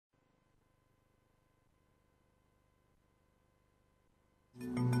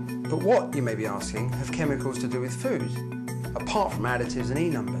But what, you may be asking, have chemicals to do with food, apart from additives and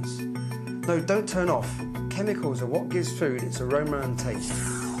E-numbers? No, don't turn off. Chemicals are what gives food its aroma and taste.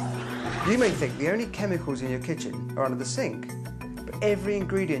 You may think the only chemicals in your kitchen are under the sink, but every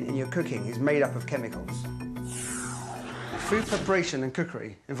ingredient in your cooking is made up of chemicals. Food preparation and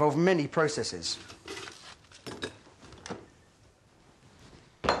cookery involve many processes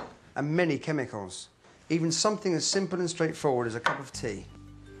and many chemicals. Even something as simple and straightforward as a cup of tea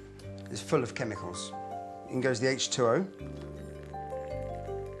is full of chemicals. In goes the H2O,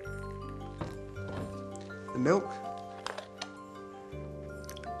 the milk,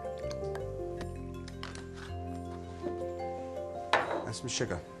 and some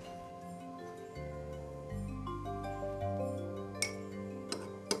sugar.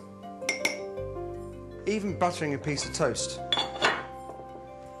 Even buttering a piece of toast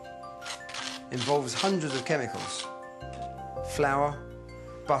involves hundreds of chemicals. Flour,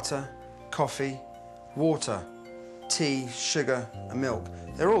 butter, coffee, water, tea, sugar and milk.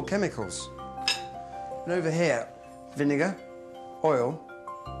 They're all chemicals. And over here, vinegar, oil,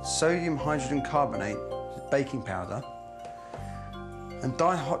 sodium hydrogen carbonate, baking powder, and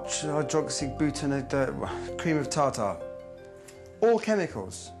dihydroxybutanoate cream of tartar. All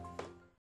chemicals.